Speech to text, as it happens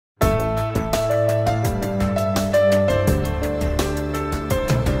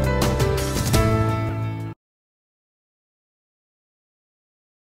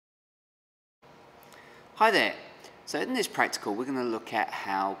Hi there. So in this practical we're going to look at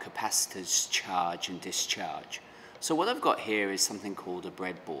how capacitors charge and discharge. So what I've got here is something called a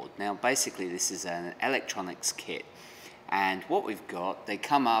breadboard. Now basically this is an electronics kit, and what we've got, they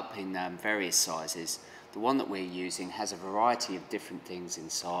come up in various sizes. The one that we're using has a variety of different things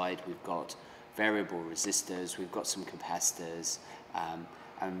inside. We've got variable resistors, we've got some capacitors,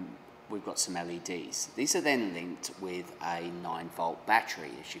 and we've got some LEDs. These are then linked with a 9-volt battery,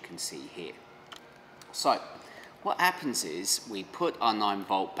 as you can see here. So what happens is we put our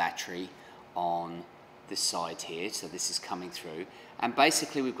 9-volt battery on this side here, so this is coming through, and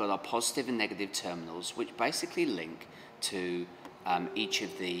basically we've got our positive and negative terminals which basically link to each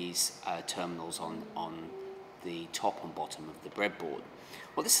of these terminals on the top and bottom of the breadboard.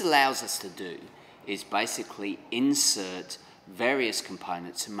 What this allows us to do is basically insert various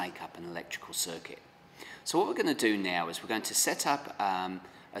components to make up an electrical circuit. So what we're going to do now is we're going to set up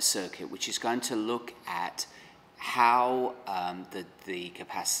a circuit which is going to look at how the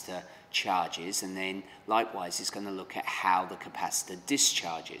capacitor charges, and then likewise it's going to look at how the capacitor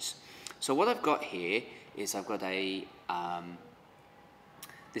discharges. So what I've got here is I've got a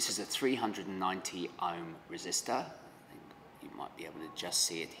this is a 390 ohm resistor. I think you might be able to just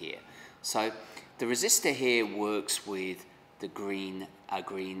see it here. So the resistor here works with the green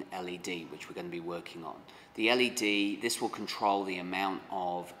LED, which we're going to be working on. The LED, this will control the amount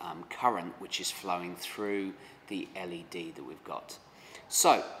of current which is flowing through the LED that we've got.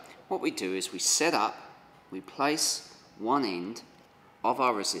 So what we do is we set up, we place one end of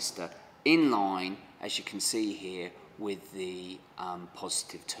our resistor in line, as you can see here, with the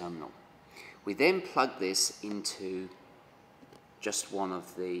positive terminal. We then plug this into just one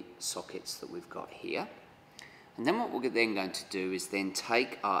of the sockets that we've got here. And then what we're then going to do is then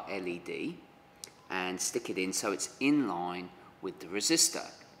take our LED and stick it in so it's in line with the resistor.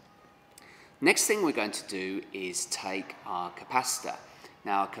 Next thing we're going to do is take our capacitor.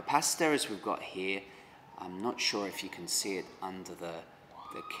 Now our capacitor, as we've got here, I'm not sure if you can see it under the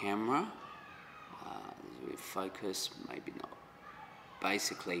camera. Focus, maybe not.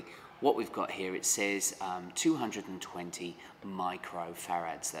 Basically what we've got here, it says 220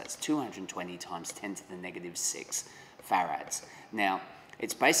 microfarads. That's 220 times 10 to the negative 6 farads. Now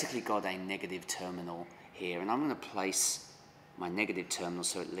it's basically got a negative terminal here, and I'm going to place my negative terminal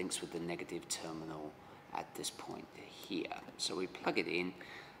so it links with the negative terminal at this point here. So we plug it in,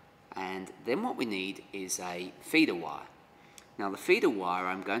 and then what we need is a feeder wire. Now the feeder wire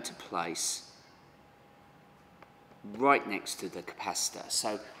I'm going to place right next to the capacitor.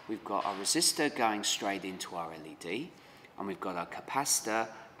 So we've got our resistor going straight into our LED, and we've got our capacitor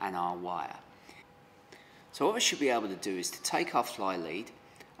and our wire. So what we should be able to do is to take our fly lead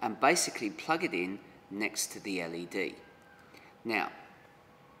and basically plug it in next to the LED. Now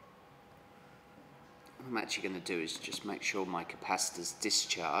what I'm actually going to do is just make sure my capacitor's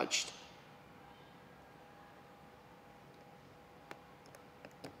discharged.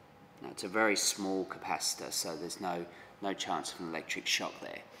 Now it's a very small capacitor, so there's no chance of an electric shock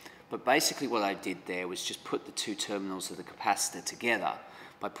there. But basically what I did there was just put the two terminals of the capacitor together.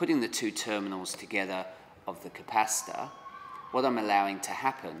 By putting the two terminals together of the capacitor, what I'm allowing to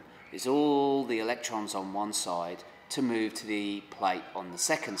happen is all the electrons on one side to move to the plate on the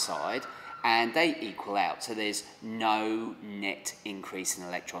second side, and they equal out, so there's no net increase in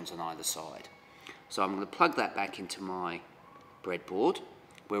electrons on either side. So I'm going to plug that back into my breadboard.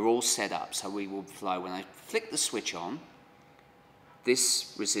 We're all set up, so we will flow. When I flick the switch on,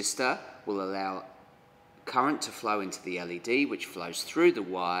 this resistor will allow current to flow into the LED, which flows through the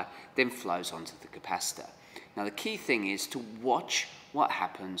wire, then flows onto the capacitor. Now the key thing is to watch what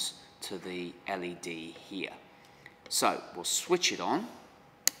happens to the LED here. So we'll switch it on,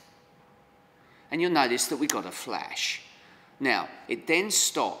 and you'll notice that we got a flash. Now it then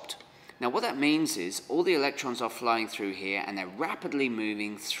stopped. Now what that means is all the electrons are flowing through here, and they're rapidly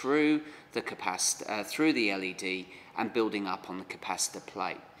moving through the capacitor, through the LED, and building up on the capacitor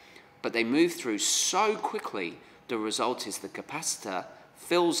plate. But they move through so quickly, the result is the capacitor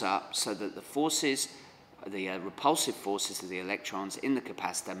fills up so that the forces, the repulsive forces of the electrons in the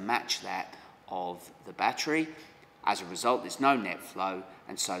capacitor match that of the battery. As a result, there's no net flow,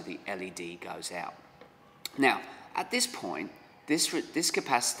 and so the LED goes out. Now at this point, this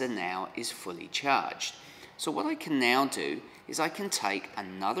capacitor now is fully charged. So what I can now do is I can take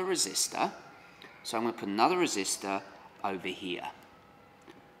another resistor. So I'm going to put another resistor over here.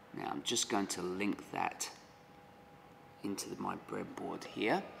 Now I'm just going to link that into my breadboard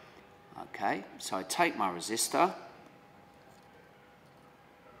here. Okay, so I take my resistor.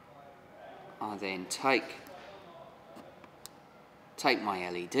 I then take my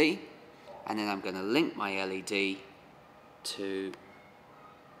LED, and then I'm going to link my LED to,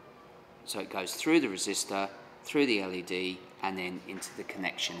 so it goes through the resistor, through the LED, and then into the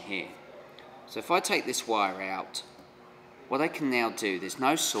connection here. So if I take this wire out, what I can now do, there's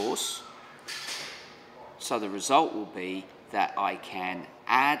no source, so the result will be that I can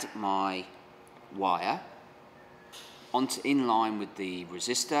add my wire in line with the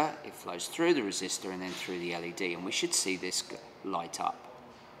resistor. It flows through the resistor and then through the LED, and we should see this light up.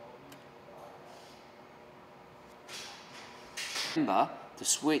 Remember, the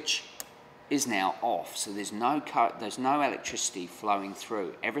switch is now off, so there's no electricity flowing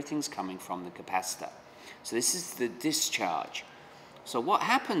through. Everything's coming from the capacitor. So this is the discharge. So what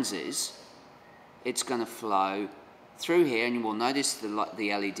happens is it's going to flow through here, and you will notice the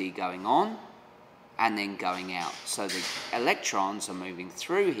LED going on and then going out. So the electrons are moving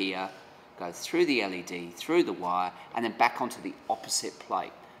through here, go through the LED, through the wire, and then back onto the opposite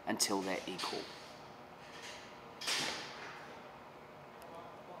plate until they're equal.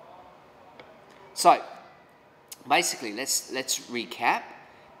 So basically, let's recap.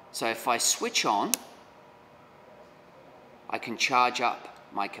 So if I switch on, I can charge up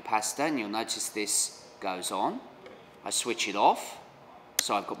my capacitor, and you'll notice this goes on. I switch it off,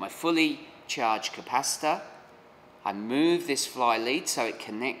 so I've got my fully charged capacitor. I move this fly lead so it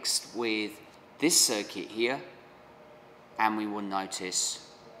connects with this circuit here, and we will notice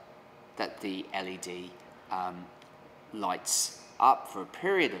that the LED lights up for a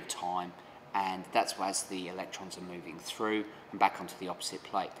period of time, and that's as the electrons are moving through and back onto the opposite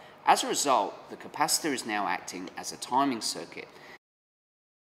plate. As a result, the capacitor is now acting as a timing circuit.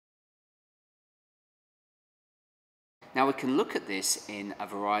 Now we can look at this in a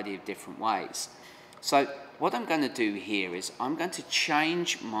variety of different ways. So what I'm going to do here is I'm going to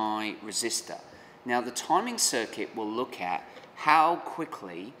change my resistor. Now the timing circuit will look at how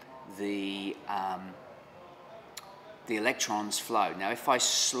quickly the electrons flow. Now if I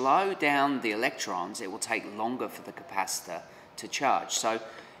slow down the electrons, it will take longer for the capacitor to charge. So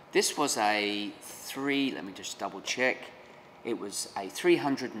this was let me just double check, it was a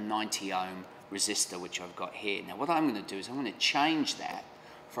 390 ohm resistor which I've got here. Now what I'm going to do is I'm going to change that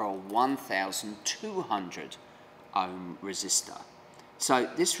for a 1200 ohm resistor. So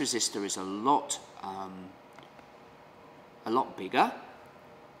this resistor is a lot bigger.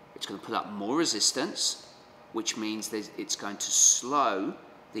 It's going to put up more resistance, which means it's going to slow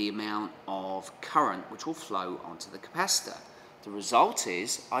the amount of current which will flow onto the capacitor. The result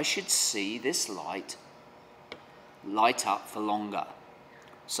is I should see this light up for longer.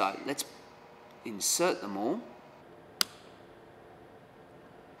 So let's insert them all,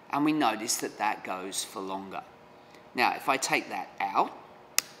 and we notice that goes for longer. Now if I take that out,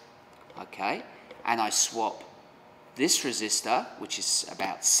 okay, and I swap this resistor, which is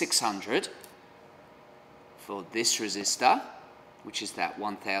about 600, for this resistor, which is that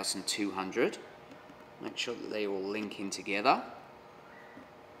 1200. Make sure that they all link in together.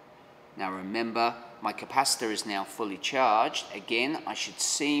 Now remember, my capacitor is now fully charged. Again, I should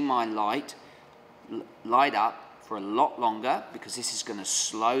see my light up for a lot longer, because this is going to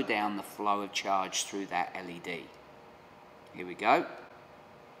slow down the flow of charge through that LED. Here we go.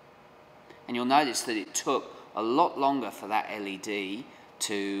 And you'll notice that it took a lot longer for that LED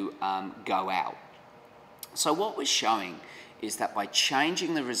to go out. So what we're showing is that by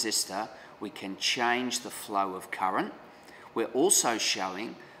changing the resistor, we can change the flow of current. We're also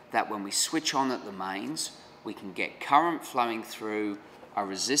showing that when we switch on at the mains, we can get current flowing through a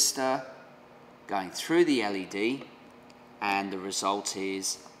resistor, going through the LED, and the result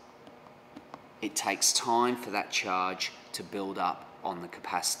is it takes time for that charge to build up on the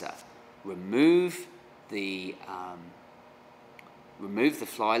capacitor. Remove the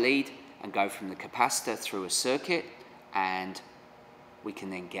fly lead and go from the capacitor through a circuit, and we can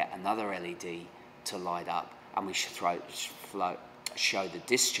then get another LED to light up, and we should show the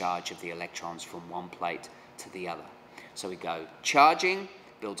discharge of the electrons from one plate to the other. So we go charging,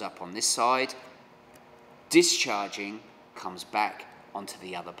 builds up on this side, discharging, comes back onto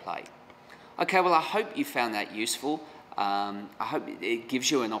the other plate. Okay, well I hope you found that useful. I hope it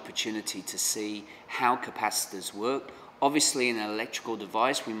gives you an opportunity to see how capacitors work. Obviously in an electrical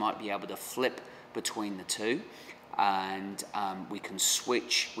device we might be able to flip between the two, and we can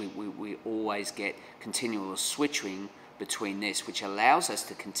switch. We always get continual switching between this, which allows us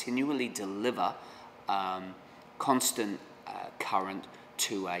to continually deliver constant current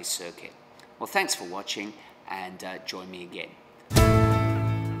to a circuit. Well, thanks for watching, and join me again.